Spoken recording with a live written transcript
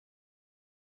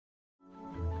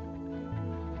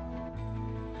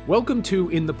Welcome to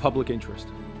In the Public Interest,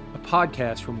 a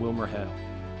podcast from WilmerHale.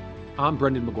 I'm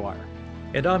Brendan McGuire.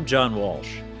 And I'm John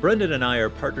Walsh. Brendan and I are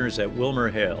partners at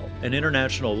WilmerHale, an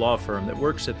international law firm that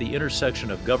works at the intersection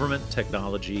of government,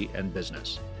 technology, and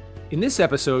business. In this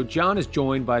episode, John is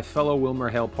joined by fellow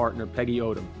WilmerHale partner Peggy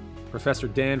Odom, Professor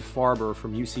Dan Farber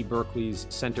from UC Berkeley's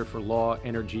Center for Law,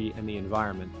 Energy, and the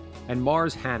Environment, and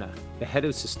Mars Hanna, the head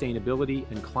of sustainability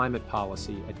and climate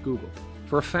policy at Google,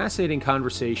 for a fascinating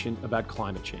conversation about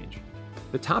climate change.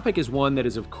 The topic is one that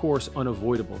is, of course,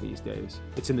 unavoidable these days.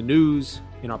 It's in the news,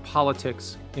 in our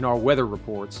politics, in our weather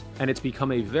reports, and it's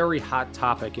become a very hot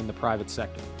topic in the private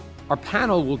sector. Our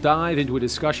panel will dive into a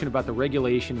discussion about the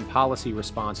regulation and policy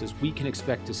responses we can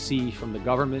expect to see from the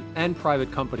government and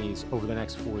private companies over the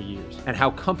next 4 years, and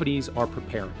how companies are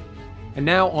preparing. And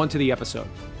now, on to the episode.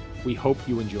 We hope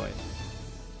you enjoy it.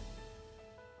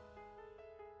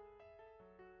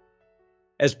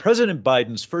 As President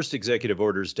Biden's first executive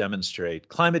orders demonstrate,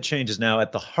 climate change is now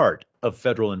at the heart of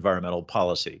federal environmental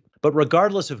policy. But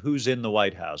regardless of who's in the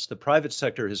White House, the private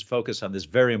sector has focused on this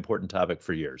very important topic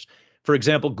for years. For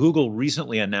example, Google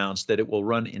recently announced that it will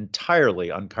run entirely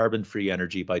on carbon-free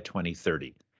energy by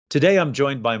 2030. Today, I'm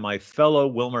joined by my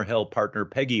fellow WilmerHale partner,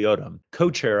 Peggy Odom,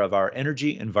 co-chair of our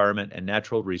Energy, Environment, and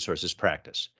Natural Resources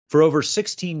practice. For over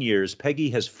 16 years, Peggy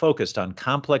has focused on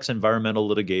complex environmental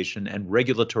litigation and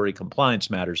regulatory compliance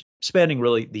matters spanning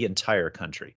really the entire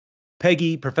country.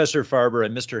 Peggy, Professor Farber,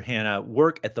 and Mr. Hanna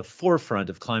work at the forefront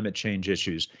of climate change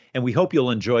issues, and we hope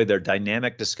you'll enjoy their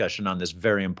dynamic discussion on this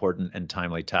very important and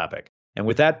timely topic. And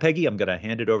with that, Peggy, I'm going to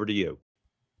hand it over to you.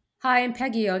 Hi, I'm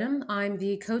Peggy Odom. I'm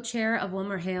the co-chair of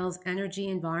WilmerHale's Energy,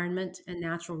 Environment, and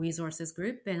Natural Resources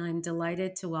Group, and I'm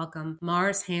delighted to welcome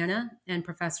Mars Hanna and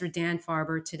Professor Dan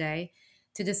Farber today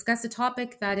to discuss a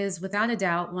topic that is, without a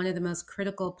doubt, one of the most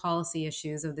critical policy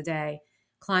issues of the day,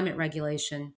 climate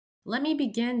regulation. Let me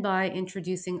begin by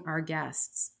introducing our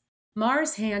guests.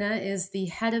 Mars Hanna is the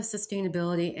head of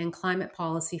sustainability and climate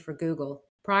policy for Google.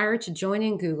 Prior to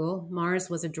joining Google, Mars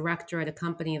was a director at a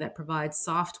company that provides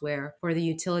software for the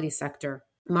utility sector.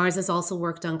 Mars has also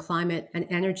worked on climate and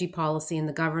energy policy in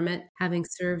the government, having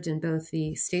served in both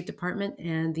the State Department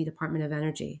and the Department of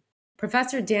Energy.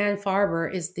 Professor Dan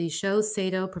Farber is the Sho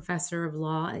Sato Professor of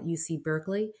Law at UC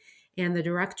Berkeley and the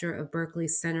director of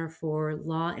Berkeley's Center for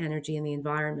Law, Energy, and the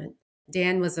Environment.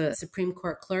 Dan was a Supreme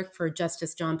Court clerk for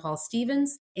Justice John Paul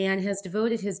Stevens and has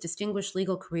devoted his distinguished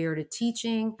legal career to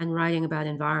teaching and writing about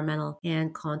environmental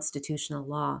and constitutional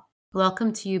law.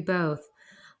 Welcome to you both.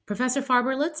 Professor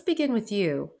Farber, let's begin with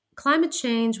you. Climate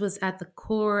change was at the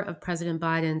core of President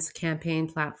Biden's campaign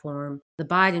platform, the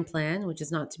Biden Plan, which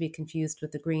is not to be confused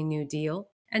with the Green New Deal.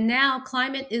 And now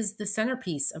climate is the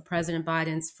centerpiece of President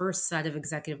Biden's first set of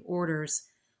executive orders,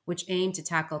 which aim to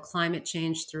tackle climate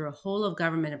change through a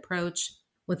whole-of-government approach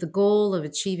with the goal of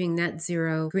achieving net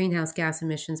zero greenhouse gas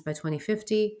emissions by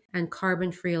 2050 and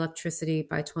carbon-free electricity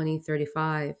by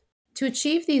 2035. To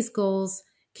achieve these goals,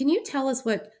 can you tell us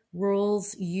what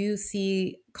roles you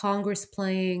see Congress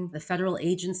playing, the federal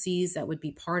agencies that would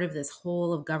be part of this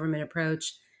whole-of-government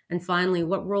approach, and finally,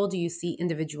 what role do you see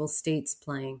individual states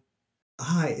playing?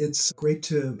 Hi, it's great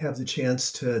to have the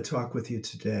chance to talk with you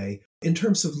today. In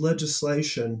terms of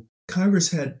legislation,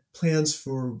 Congress had plans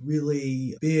for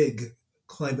really big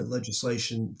climate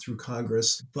legislation through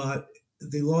Congress, but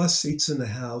they lost seats in the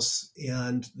House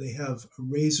and they have a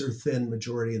razor-thin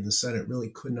majority in the Senate, really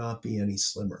could not be any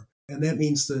slimmer. And that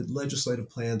means the legislative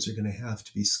plans are going to have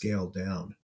to be scaled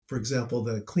down. For example,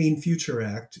 the Clean Future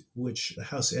Act, which the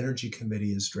House Energy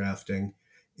Committee is drafting,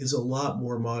 is a lot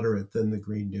more moderate than the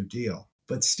Green New Deal.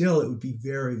 But still, it would be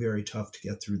very, very tough to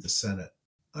get through the Senate.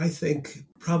 I think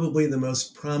probably the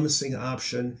most promising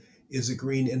option is a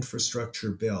green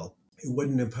infrastructure bill. It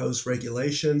wouldn't impose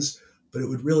regulations, but it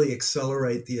would really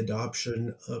accelerate the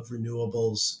adoption of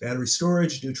renewables, battery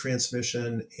storage, new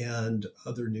transmission, and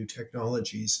other new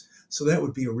technologies. So that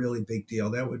would be a really big deal.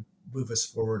 That would move us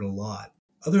forward a lot.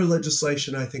 Other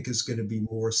legislation, I think, is going to be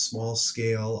more small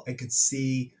scale. I could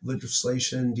see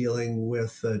legislation dealing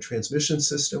with the transmission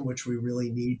system, which we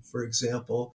really need, for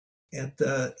example. At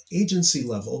the agency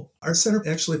level, our center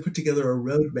actually put together a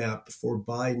roadmap for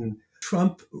Biden.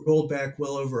 Trump rolled back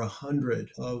well over 100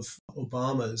 of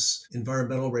Obama's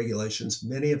environmental regulations,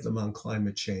 many of them on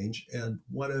climate change. And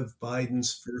one of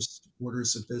Biden's first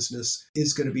orders of business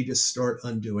is going to be to start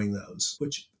undoing those,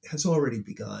 which has already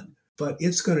begun. But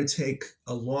it's going to take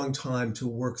a long time to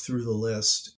work through the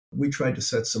list. We tried to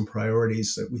set some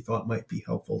priorities that we thought might be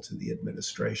helpful to the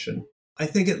administration. I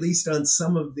think at least on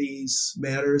some of these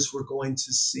matters, we're going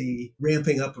to see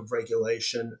ramping up of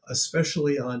regulation,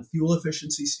 especially on fuel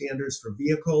efficiency standards for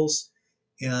vehicles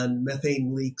and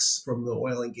methane leaks from the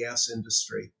oil and gas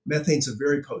industry. Methane's a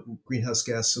very potent greenhouse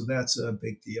gas, so that's a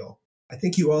big deal. I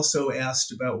think you also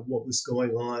asked about what was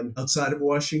going on outside of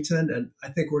Washington, and I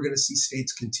think we're going to see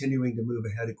states continuing to move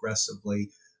ahead aggressively.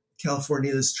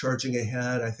 California is charging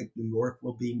ahead. I think New York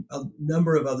will be. A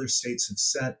number of other states have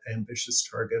set ambitious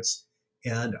targets,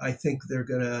 and I think they're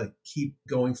going to keep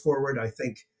going forward. I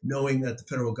think knowing that the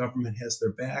federal government has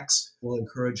their backs will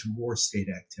encourage more state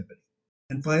activity.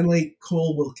 And finally,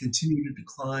 coal will continue to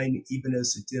decline even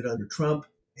as it did under Trump.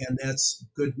 And that's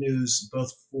good news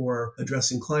both for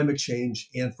addressing climate change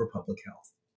and for public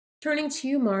health. Turning to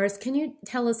you, Mars, can you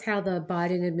tell us how the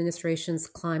Biden administration's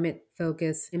climate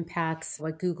focus impacts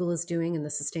what Google is doing in the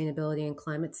sustainability and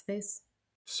climate space?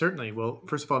 Certainly. Well,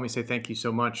 first of all, let me say thank you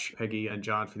so much, Peggy and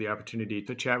John, for the opportunity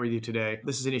to chat with you today.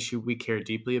 This is an issue we care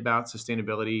deeply about.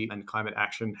 Sustainability and climate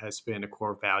action has been a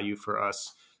core value for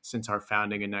us since our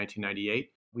founding in 1998.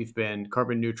 We've been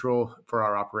carbon neutral for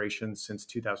our operations since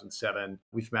 2007.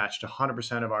 We've matched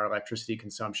 100% of our electricity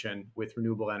consumption with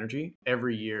renewable energy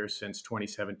every year since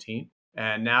 2017.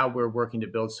 And now we're working to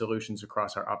build solutions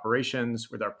across our operations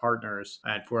with our partners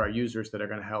and for our users that are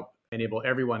going to help enable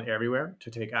everyone everywhere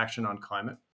to take action on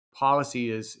climate.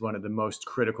 Policy is one of the most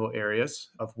critical areas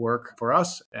of work for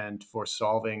us and for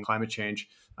solving climate change.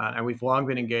 And we've long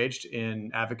been engaged in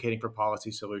advocating for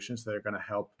policy solutions that are going to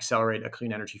help accelerate a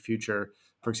clean energy future.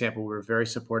 For example, we were very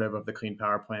supportive of the Clean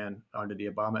Power Plan under the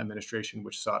Obama administration,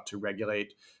 which sought to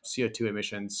regulate CO2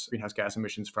 emissions, greenhouse gas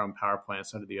emissions from power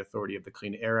plants under the authority of the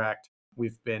Clean Air Act.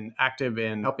 We've been active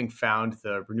in helping found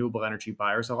the Renewable Energy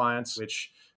Buyers Alliance,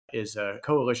 which is a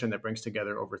coalition that brings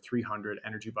together over 300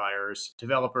 energy buyers,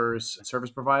 developers, and service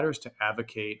providers to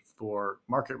advocate for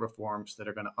market reforms that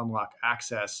are going to unlock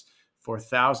access for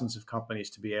thousands of companies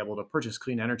to be able to purchase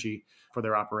clean energy for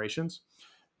their operations.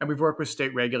 And we've worked with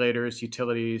state regulators,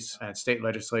 utilities, and state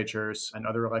legislatures and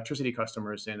other electricity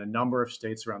customers in a number of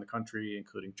states around the country,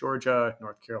 including Georgia,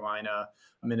 North Carolina,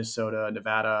 Minnesota,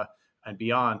 Nevada, and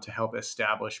beyond, to help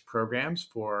establish programs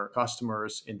for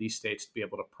customers in these states to be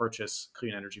able to purchase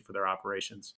clean energy for their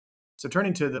operations. So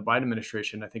turning to the Biden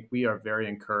administration, I think we are very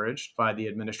encouraged by the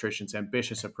administration's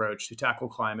ambitious approach to tackle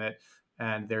climate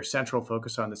and their central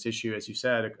focus on this issue, as you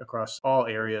said, across all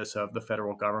areas of the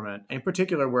federal government. In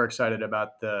particular, we're excited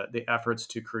about the efforts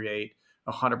to create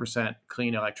a 100%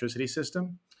 clean electricity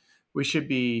system. We should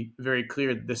be very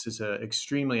clear that this is an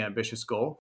extremely ambitious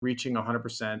goal. Reaching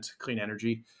 100% clean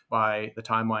energy by the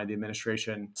timeline the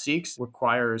administration seeks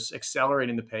requires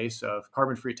accelerating the pace of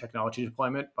carbon-free technology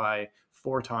deployment by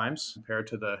 4 times compared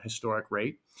to the historic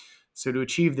rate. So to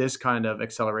achieve this kind of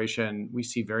acceleration, we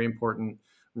see very important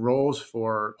roles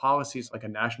for policies like a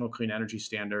national clean energy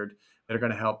standard that are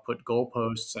going to help put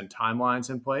goalposts and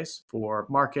timelines in place for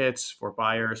markets, for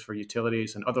buyers, for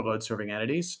utilities, and other load-serving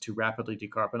entities to rapidly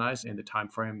decarbonize in the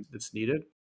timeframe that's needed.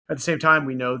 At the same time,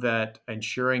 we know that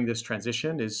ensuring this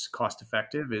transition is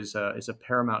cost-effective is a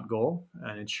paramount goal,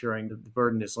 and ensuring that the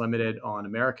burden is limited on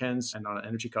Americans and on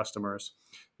energy customers.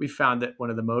 We found that one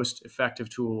of the most effective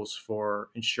tools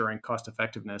for ensuring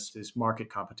cost-effectiveness is market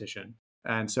competition.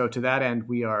 And so to that end,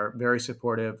 we are very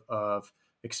supportive of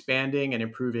expanding and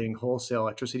improving wholesale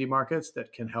electricity markets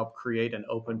that can help create an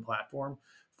open platform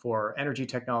for energy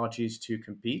technologies to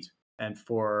compete and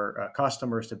for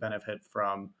customers to benefit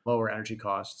from lower energy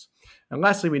costs. And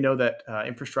lastly, we know that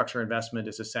infrastructure investment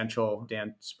is essential.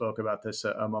 Dan spoke about this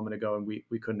a moment ago, and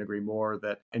we couldn't agree more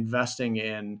that investing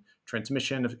in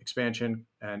transmission expansion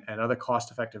and other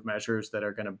cost-effective measures that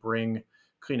are going to bring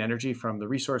clean energy from the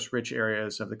resource-rich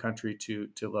areas of the country to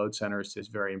load centers is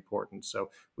very important. So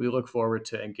we look forward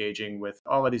to engaging with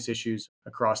all of these issues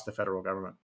across the federal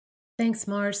government. Thanks,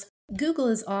 Mars. Google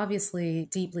is obviously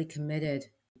deeply committed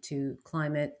to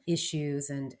climate issues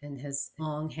and has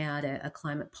long had a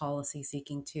climate policy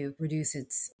seeking to reduce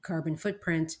its carbon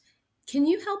footprint. Can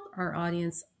you help our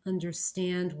audience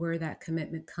understand where that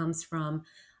commitment comes from?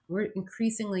 We're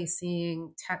increasingly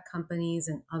seeing tech companies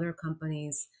and other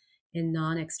companies in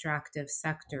non-extractive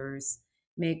sectors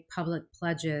make public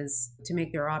pledges to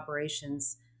make their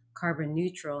operations carbon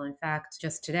neutral. In fact,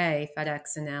 just today,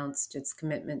 FedEx announced its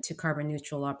commitment to carbon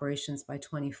neutral operations by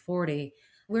 2040.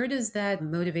 Where does that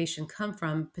motivation come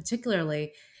from,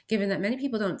 particularly given that many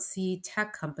people don't see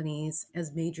tech companies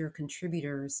as major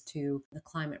contributors to the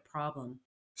climate problem?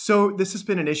 So this has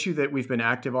been an issue that we've been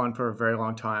active on for a very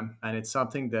long time, and it's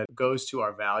something that goes to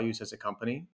our values as a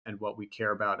company and what we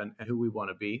care about and who we want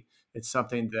to be. It's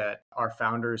something that our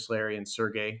founders, Larry and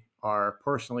Sergey, are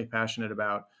personally passionate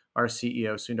about. Our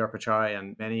CEO, Sundar Pichai,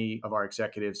 and many of our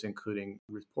executives, including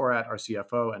Ruth Porat, our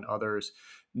CFO, and others,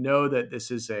 know that this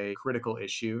is a critical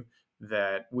issue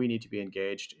that we need to be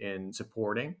engaged in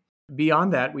supporting.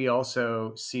 Beyond that, we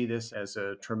also see this as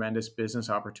a tremendous business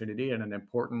opportunity and an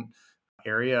important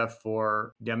area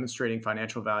for demonstrating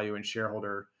financial value and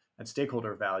shareholder and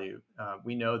stakeholder value.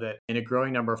 We know that in a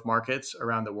growing number of markets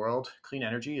around the world, clean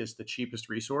energy is the cheapest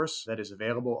resource that is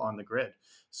available on the grid.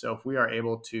 So if we are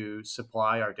able to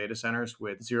supply our data centers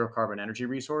with zero carbon energy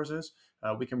resources,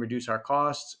 we can reduce our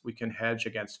costs, we can hedge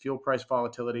against fuel price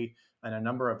volatility, and a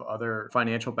number of other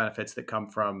financial benefits that come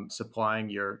from supplying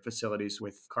your facilities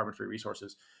with carbon-free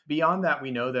resources. Beyond that,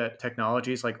 we know that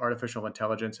technologies like artificial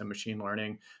intelligence and machine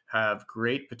learning have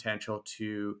great potential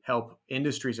to help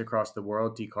industries across the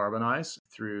world decarbonize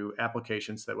through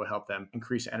applications that will help them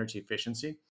increase energy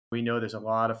efficiency. We know there's a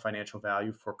lot of financial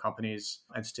value for companies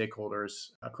and stakeholders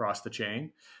across the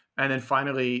chain. And then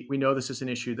finally, we know this is an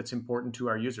issue that's important to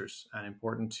our users and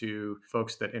important to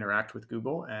folks that interact with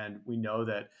Google. And we know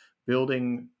that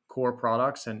building core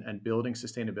products and building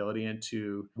sustainability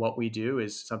into what we do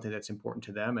is something that's important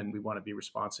to them. And we want to be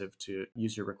responsive to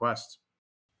user requests.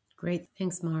 Great.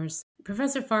 Thanks, Mars.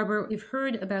 Professor Farber, we've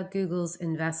heard about Google's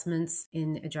investments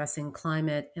in addressing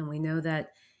climate, and we know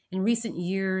that in recent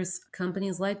years,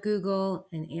 companies like Google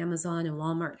and Amazon and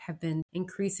Walmart have been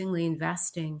increasingly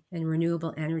investing in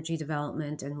renewable energy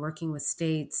development and working with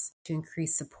states to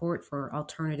increase support for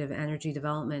alternative energy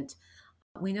development.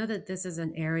 We know that this is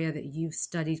an area that you've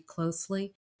studied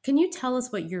closely. Can you tell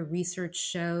us what your research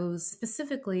shows,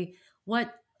 specifically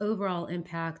what overall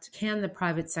impact can the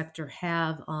private sector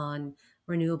have on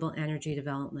renewable energy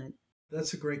development?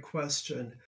 That's a great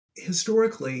question.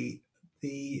 Historically,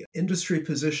 the industry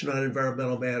position on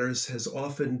environmental matters has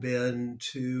often been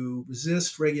to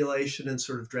resist regulation and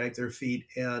sort of drag their feet.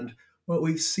 And what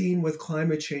we've seen with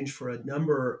climate change for a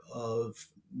number of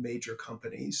major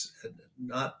companies, and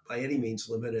not by any means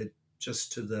limited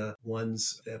just to the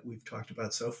ones that we've talked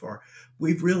about so far,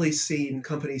 we've really seen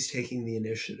companies taking the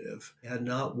initiative and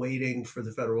not waiting for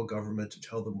the federal government to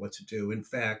tell them what to do. In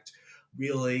fact,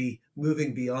 really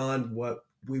moving beyond what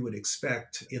we would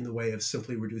expect in the way of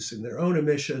simply reducing their own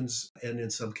emissions, and in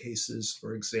some cases,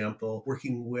 for example,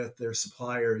 working with their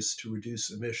suppliers to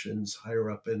reduce emissions higher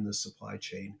up in the supply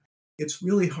chain. It's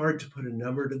really hard to put a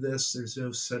number to this. There's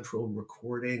no central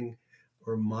recording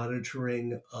or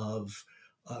monitoring of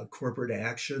corporate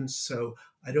actions. So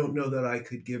I don't know that I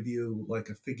could give you like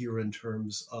a figure in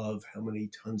terms of how many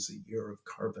tons a year of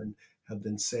carbon have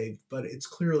been saved, but it's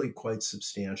clearly quite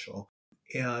substantial.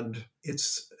 And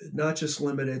it's not just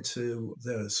limited to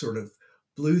the sort of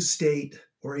blue state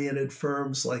oriented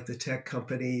firms like the tech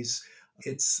companies.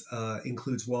 It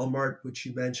includes Walmart, which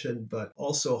you mentioned, but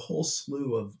also a whole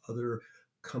slew of other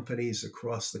companies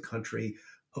across the country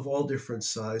of all different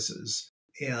sizes.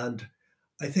 And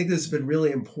I think this has been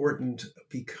really important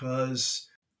because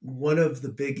one of the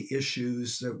big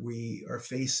issues that we are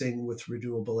facing with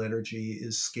renewable energy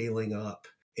is scaling up.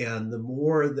 And the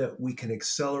more that we can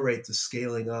accelerate the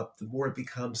scaling up, the more it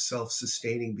becomes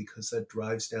self-sustaining because that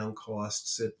drives down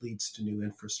costs, it leads to new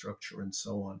infrastructure and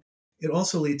so on. It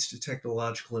also leads to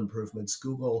technological improvements.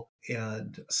 Google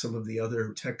and some of the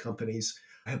other tech companies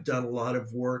have done a lot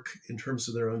of work in terms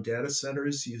of their own data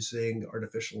centers using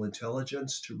artificial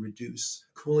intelligence to reduce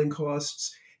cooling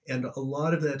costs. And a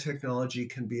lot of that technology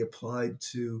can be applied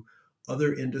to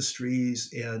other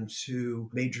industries and to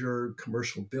major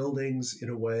commercial buildings in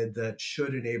a way that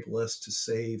should enable us to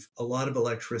save a lot of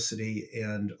electricity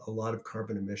and a lot of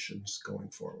carbon emissions going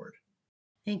forward.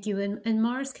 Thank you. And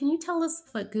Mars, can you tell us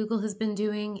what Google has been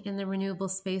doing in the renewable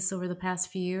space over the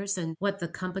past few years and what the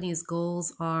company's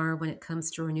goals are when it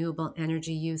comes to renewable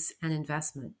energy use and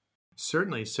investment?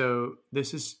 Certainly. So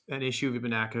this is an issue we've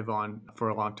been active on for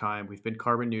a long time. We've been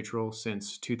carbon neutral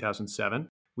since 2007.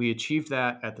 We achieved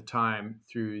that at the time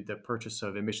through the purchase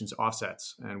of emissions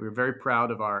offsets. And we were very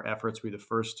proud of our efforts. We were the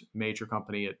first major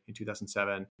company in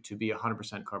 2007 to be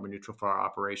 100% carbon neutral for our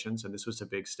operations. And this was a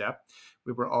big step.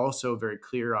 We were also very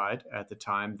clear-eyed at the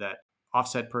time that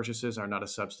offset purchases are not a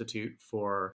substitute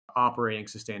for operating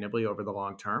sustainably over the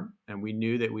long term. And we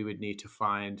knew that we would need to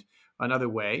find another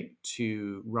way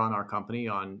to run our company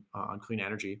on clean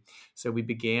energy. So we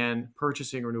began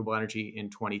purchasing renewable energy in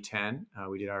 2010.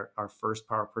 We did our first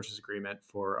power purchase agreement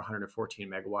for 114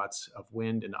 megawatts of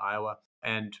wind in Iowa.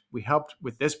 And we helped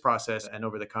with this process and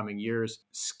over the coming years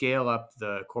scale up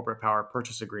the corporate power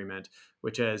purchase agreement,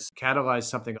 which has catalyzed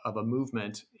something of a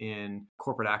movement in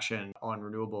corporate action on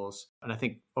renewables. And I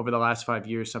think over the last 5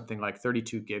 years, something like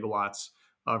 32 gigawatts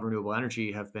of renewable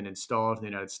energy have been installed in the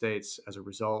United States as a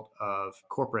result of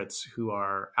corporates who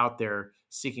are out there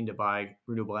seeking to buy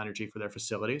renewable energy for their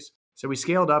facilities. So we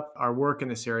scaled up our work in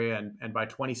this area, and by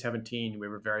 2017, we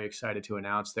were very excited to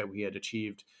announce that we had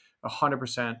achieved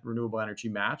 100% renewable energy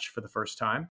match for the first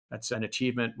time. That's an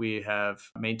achievement we have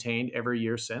maintained every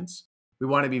year since. We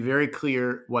want to be very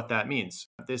clear what that means.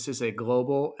 This is a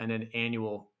global and an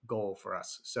annual goal for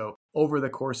us. So over the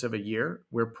course of a year,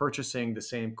 we're purchasing the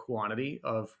same quantity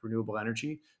of renewable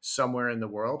energy somewhere in the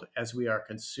world as we are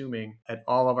consuming at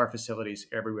all of our facilities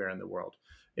everywhere in the world.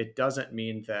 It doesn't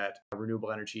mean that renewable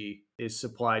energy is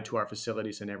supplied to our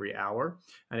facilities in every hour,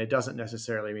 and it doesn't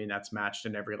necessarily mean that's matched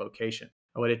in every location.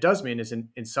 What it does mean is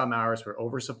in some hours we're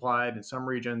oversupplied in some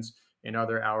regions, in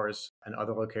other hours and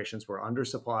other locations we're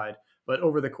undersupplied. But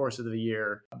over the course of the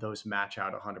year, those match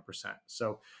out 100%.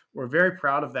 So we're very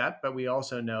proud of that, but we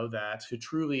also know that to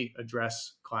truly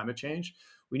address climate change,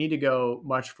 we need to go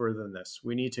much further than this.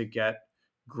 We need to get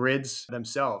grids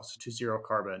themselves to zero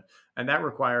carbon. And that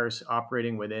requires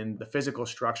operating within the physical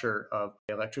structure of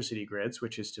electricity grids,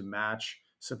 which is to match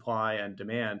supply and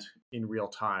demand in real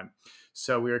time.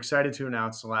 So we're excited to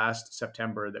announce last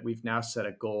September that we've now set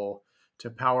a goal to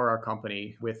power our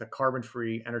company with a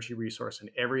carbon-free energy resource in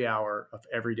every hour of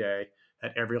every day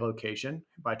at every location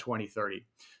by 2030.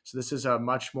 So this is a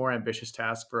much more ambitious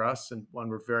task for us and one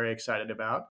we're very excited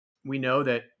about. We know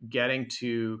that getting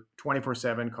to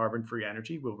 24/7 carbon-free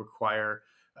energy will require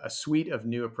a suite of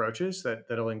new approaches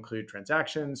that'll include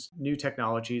transactions, new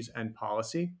technologies, and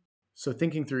policy. So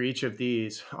thinking through each of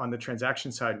these, on the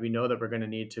transaction side, we know that we're going to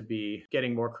need to be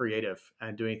getting more creative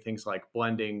and doing things like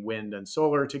blending wind and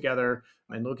solar together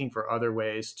and looking for other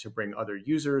ways to bring other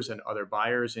users and other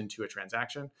buyers into a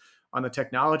transaction. On the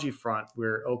technology front,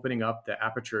 we're opening up the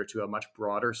aperture to a much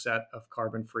broader set of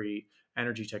carbon-free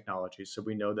energy technologies. So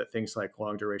we know that things like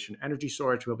long duration energy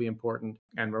storage will be important,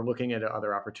 and we're looking at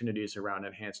other opportunities around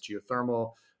enhanced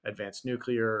geothermal, advanced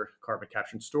nuclear, carbon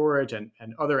capture and storage, and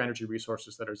other energy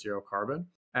resources that are zero carbon.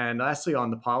 And lastly,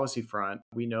 on the policy front,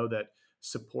 we know that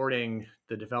supporting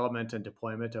the development and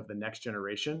deployment of the next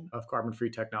generation of carbon-free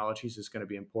technologies is going to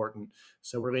be important.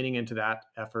 So we're leaning into that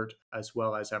effort, as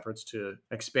well as efforts to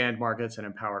expand markets and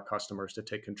empower customers to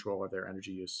take control of their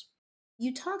energy use.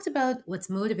 You talked about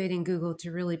what's motivating Google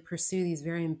to really pursue these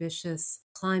very ambitious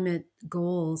climate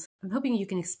goals. I'm hoping you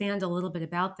can expand a little bit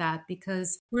about that,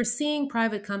 because we're seeing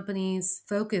private companies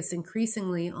focus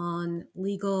increasingly on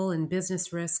legal and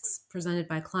business risks presented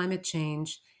by climate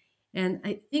change. And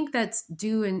I think that's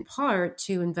due in part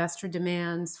to investor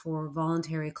demands for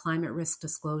voluntary climate risk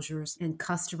disclosures and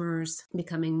customers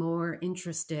becoming more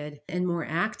interested and more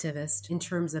activist in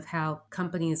terms of how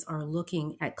companies are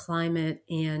looking at climate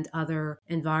and other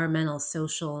environmental,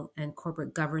 social, and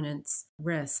corporate governance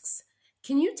risks.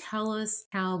 Can you tell us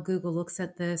how Google looks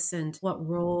at this and what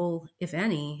role, if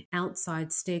any,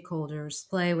 outside stakeholders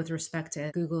play with respect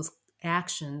to Google's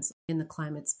actions in the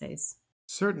climate space?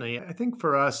 Certainly. I think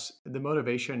for us, the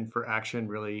motivation for action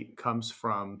really comes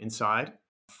from inside,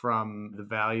 from the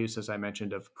values, as I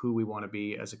mentioned, of who we want to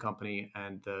be as a company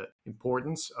and the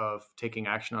importance of taking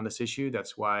action on this issue.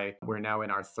 That's why we're now in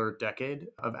our third decade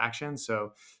of action.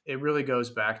 So it really goes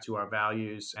back to our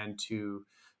values and to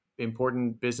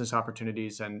important business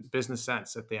opportunities and business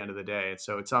sense at the end of the day.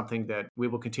 So it's something that we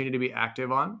will continue to be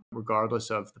active on, regardless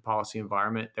of the policy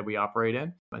environment that we operate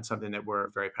in, and something that we're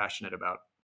very passionate about.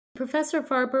 Professor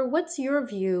Farber, what's your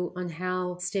view on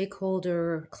how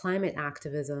stakeholder climate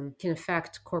activism can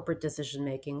affect corporate decision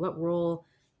making? What role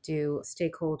do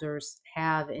stakeholders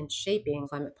have in shaping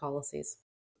climate policies?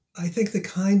 I think the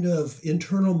kind of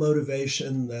internal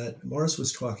motivation that Mars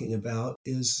was talking about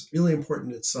is really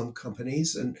important at some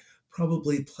companies and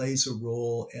probably plays a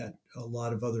role at a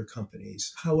lot of other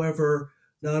companies. However,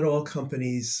 not all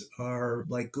companies are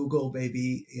like Google,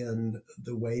 maybe, in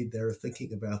the way they're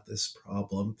thinking about this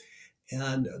problem.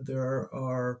 And there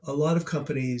are a lot of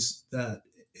companies that,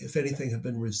 if anything, have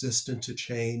been resistant to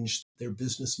change. Their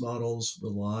business models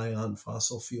rely on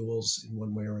fossil fuels in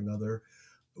one way or another,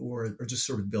 or are just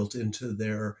sort of built into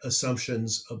their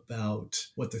assumptions about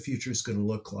what the future is going to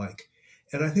look like.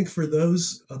 And I think for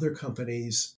those other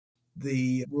companies,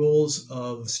 the roles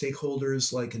of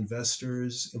stakeholders like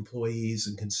investors, employees,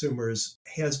 and consumers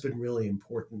has been really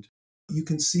important. You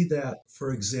can see that,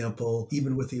 for example,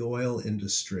 even with the oil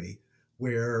industry,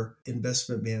 where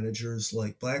investment managers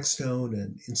like Blackstone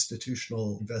and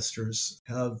institutional investors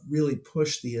have really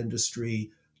pushed the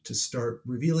industry to start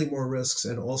revealing more risks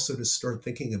and also to start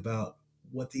thinking about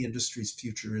what the industry's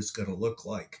future is going to look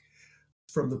like.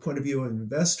 From the point of view of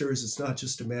investors, it's not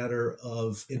just a matter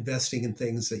of investing in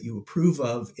things that you approve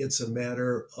of. It's a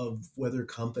matter of whether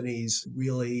companies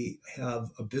really have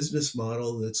a business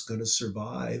model that's going to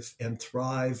survive and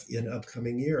thrive in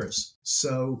upcoming years.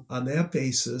 So on that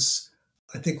basis,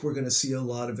 I think we're going to see a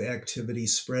lot of activity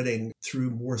spreading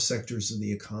through more sectors of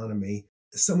the economy.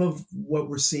 Some of what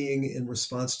we're seeing in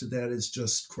response to that is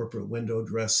just corporate window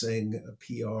dressing,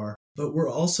 PR. But we're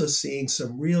also seeing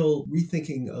some real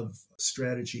rethinking of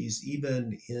strategies,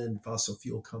 even in fossil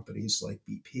fuel companies like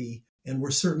BP. And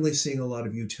we're certainly seeing a lot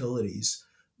of utilities,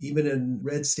 even in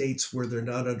red states where they're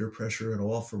not under pressure at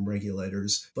all from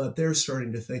regulators, but they're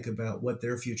starting to think about what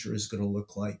their future is going to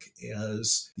look like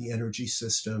as the energy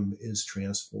system is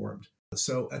transformed.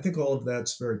 So I think all of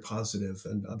that's very positive,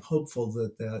 and I'm hopeful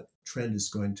that that trend is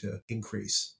going to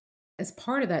increase. As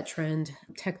part of that trend,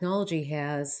 technology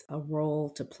has a role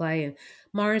to play. And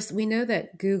Mars, we know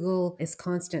that Google is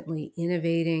constantly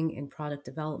innovating in product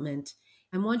development.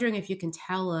 I'm wondering if you can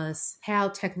tell us how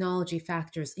technology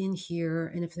factors in here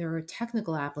and if there are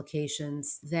technical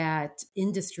applications that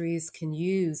industries can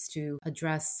use to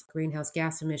address greenhouse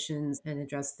gas emissions and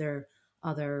address their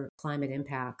other climate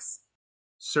impacts.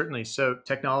 Certainly. So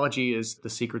technology is the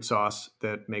secret sauce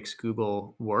that makes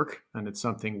Google work. And it's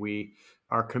something we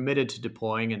are committed to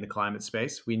deploying in the climate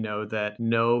space. We know that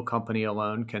no company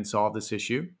alone can solve this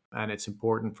issue. And it's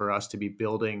important for us to be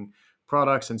building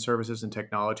products and services and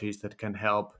technologies that can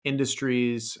help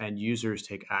industries and users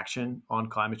take action on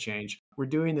climate change. We're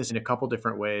doing this in a couple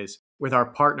different ways. With our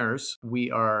partners, we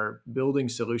are building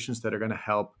solutions that are going to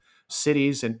help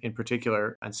cities in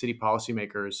particular and city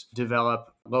policymakers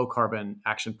develop low carbon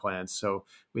action plans. So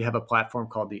we have a platform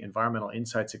called the Environmental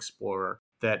Insights Explorer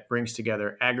that brings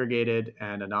together aggregated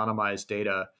and anonymized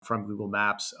data from Google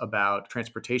Maps about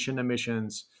transportation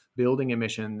emissions, building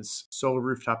emissions, solar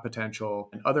rooftop potential,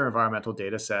 and other environmental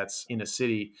data sets in a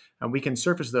city. And we can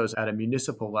surface those at a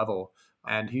municipal level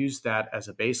and use that as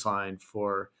a baseline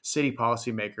for city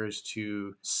policymakers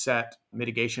to set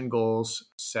mitigation goals,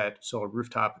 set solar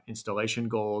rooftop installation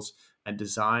goals, and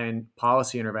design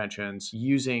policy interventions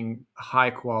using high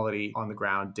quality on the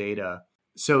ground data.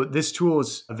 So this tool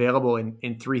is available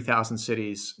in 3,000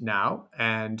 cities now,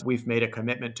 and we've made a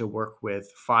commitment to work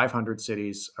with 500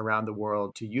 cities around the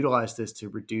world to utilize this to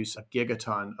reduce a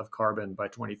gigaton of carbon by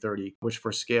 2030, which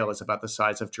for scale is about the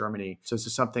size of Germany. So this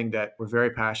is something that we're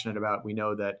very passionate about. We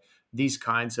know that these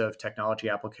kinds of technology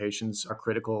applications are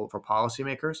critical for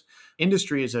policymakers.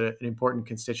 Industry is an important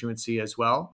constituency as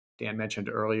well. Dan mentioned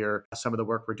earlier some of the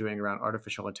work we're doing around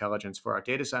artificial intelligence for our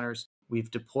data centers. We've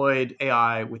deployed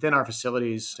AI within our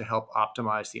facilities to help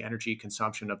optimize the energy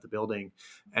consumption of the building.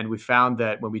 And we found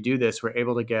that when we do this, we're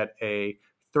able to get a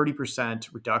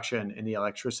 30% reduction in the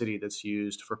electricity that's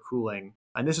used for cooling.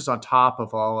 And this is on top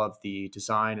of all of the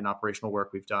design and operational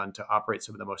work we've done to operate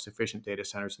some of the most efficient data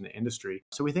centers in the industry.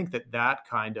 So we think that that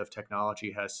kind of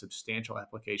technology has substantial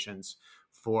applications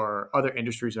for other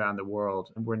industries around the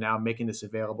world. And we're now making this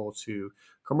available to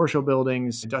commercial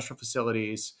buildings, industrial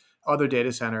facilities, other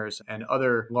data centers, and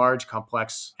other large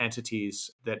complex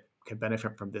entities that can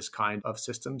benefit from this kind of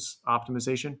systems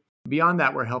optimization. Beyond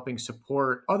that, we're helping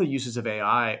support other uses of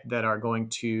AI that are going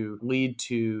to lead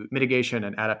to mitigation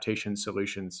and adaptation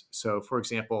solutions. So, for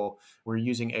example, we're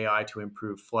using AI to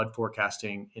improve flood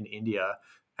forecasting in India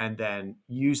and then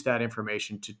use that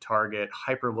information to target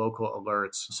hyperlocal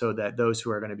alerts so that those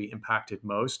who are going to be impacted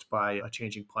most by a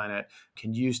changing planet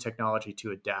can use technology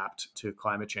to adapt to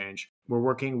climate change. We're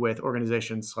working with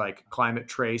organizations like Climate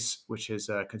Trace, which is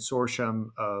a consortium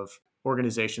of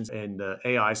organizations in the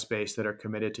AI space that are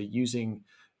committed to using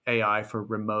AI for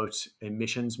remote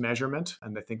emissions measurement.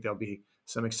 And I think there'll be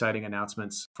some exciting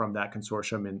announcements from that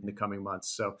consortium in the coming months.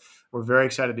 So we're very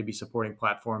excited to be supporting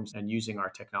platforms and using our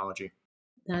technology.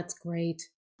 That's great.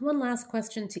 One last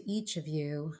question to each of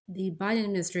you. The Biden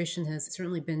administration has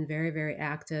certainly been very, very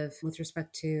active with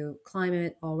respect to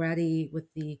climate already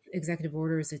with the executive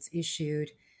orders it's issued.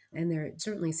 And there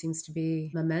certainly seems to be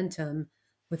momentum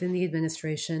within the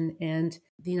administration. And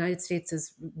the United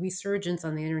States' resurgence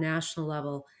on the international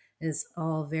level is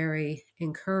all very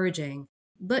encouraging.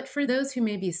 But for those who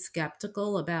may be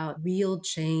skeptical about real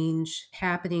change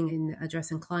happening in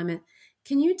addressing climate,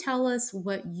 can you tell us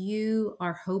what you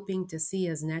are hoping to see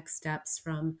as next steps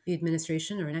from the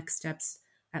administration or next steps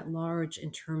at large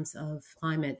in terms of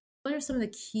climate? What are some of the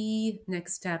key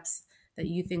next steps that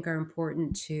you think are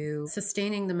important to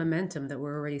sustaining the momentum that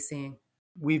we're already seeing?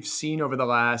 We've seen over the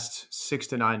last 6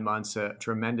 to 9 months a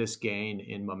tremendous gain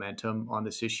in momentum on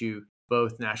this issue,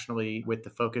 both nationally with the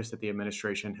focus that the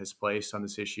administration has placed on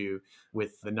this issue,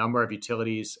 with the number of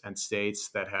utilities and states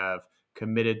that have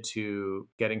committed to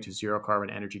getting to zero carbon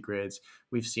energy grids.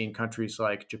 We've seen countries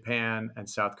like Japan and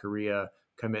South Korea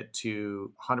commit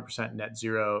to 100% net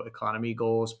zero economy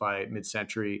goals by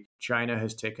mid-century. China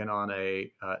has taken on a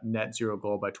net zero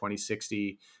goal by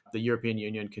 2060. The European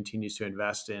Union continues to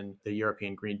invest in the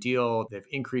European Green Deal. They've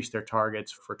increased their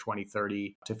targets for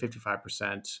 2030 to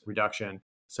 55% reduction.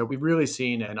 So we've really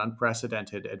seen an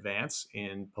unprecedented advance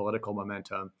in political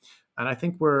momentum. And I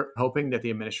think we're hoping that the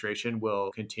administration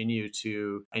will continue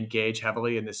to engage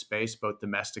heavily in this space, both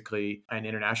domestically and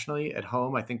internationally. At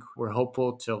home, I think we're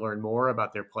hopeful to learn more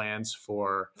about their plans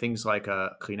for things like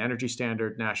a clean energy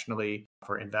standard nationally,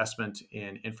 for investment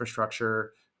in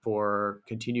infrastructure, for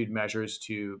continued measures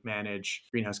to manage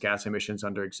greenhouse gas emissions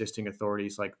under existing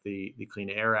authorities like the Clean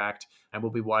Air Act. And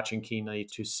we'll be watching keenly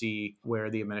to see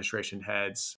where the administration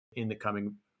heads in the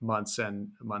coming months and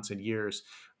years.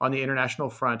 On the international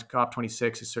front,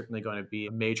 COP26 is certainly going to be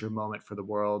a major moment for the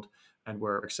world. And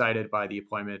we're excited by the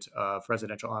appointment of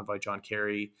Presidential Envoy John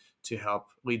Kerry to help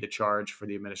lead the charge for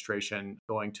the administration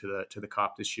going to the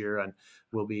COP this year. And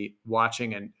we'll be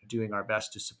watching and doing our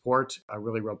best to support a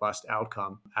really robust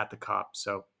outcome at the COP.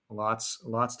 So lots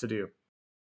to do.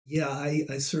 Yeah,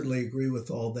 I certainly agree with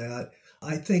all that.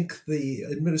 I think the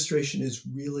administration is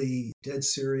really dead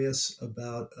serious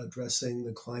about addressing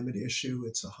the climate issue.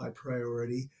 It's a high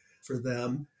priority for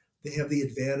them. They have the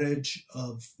advantage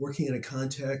of working in a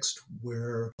context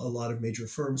where a lot of major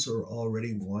firms are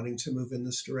already wanting to move in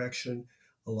this direction.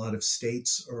 A lot of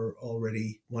states are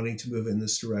already wanting to move in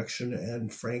this direction.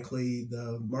 And frankly,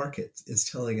 the market is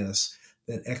telling us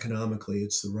that economically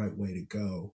it's the right way to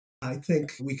go. I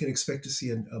think we can expect to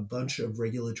see a bunch of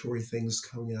regulatory things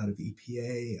coming out of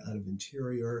EPA, out of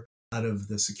Interior, out of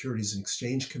the Securities and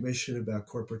Exchange Commission about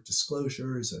corporate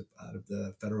disclosures, out of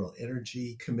the Federal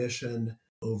Energy Commission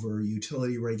over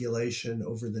utility regulation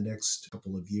over the next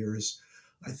couple of years.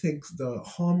 I think the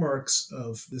hallmarks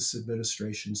of this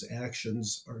administration's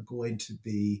actions are going to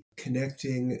be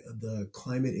connecting the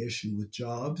climate issue with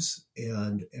jobs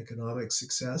and economic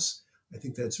success. I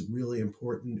think that's really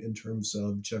important in terms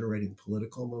of generating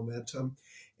political momentum.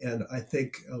 And I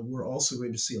think we're also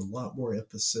going to see a lot more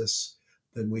emphasis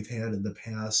than we've had in the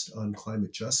past on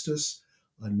climate justice,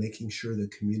 on making sure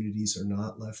that communities are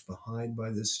not left behind by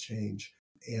this change.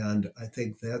 And I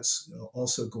think that's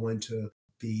also going to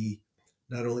be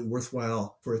not only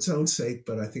worthwhile for its own sake,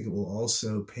 but I think it will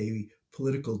also pay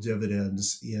political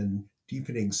dividends in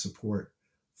deepening support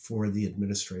for the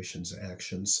administration's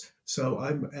actions. So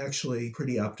I'm actually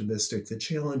pretty optimistic. The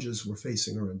challenges we're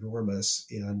facing are enormous,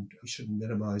 and we shouldn't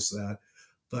minimize that.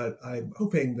 But I'm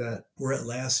hoping that we're at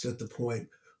last at the point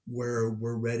where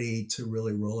we're ready to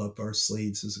really roll up our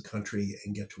sleeves as a country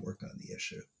and get to work on the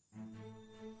issue.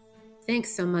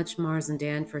 Thanks so much, Mars and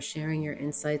Dan, for sharing your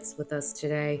insights with us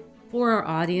today. For our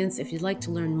audience, if you'd like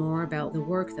to learn more about the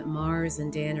work that Mars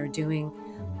and Dan are doing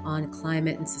on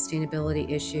climate and sustainability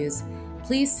issues,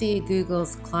 please see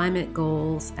Google's climate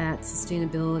goals at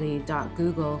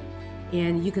sustainability.google.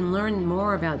 And you can learn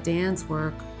more about Dan's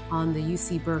work on the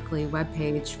UC Berkeley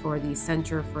webpage for the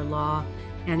Center for Law,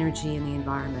 Energy, and the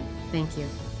Environment. Thank you.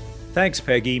 Thanks,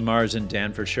 Peggy, Mars, and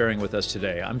Dan for sharing with us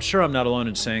today. I'm sure I'm not alone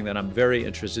in saying that I'm very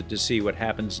interested to see what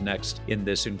happens next in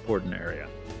this important area.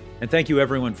 And thank you,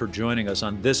 everyone, for joining us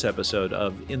on this episode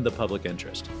of In the Public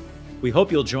Interest. We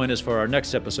hope you'll join us for our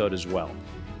next episode as well.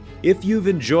 If you've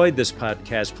enjoyed this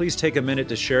podcast, please take a minute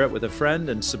to share it with a friend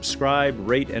and subscribe,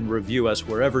 rate, and review us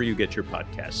wherever you get your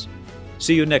podcasts.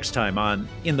 See you next time on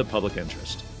In the Public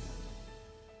Interest.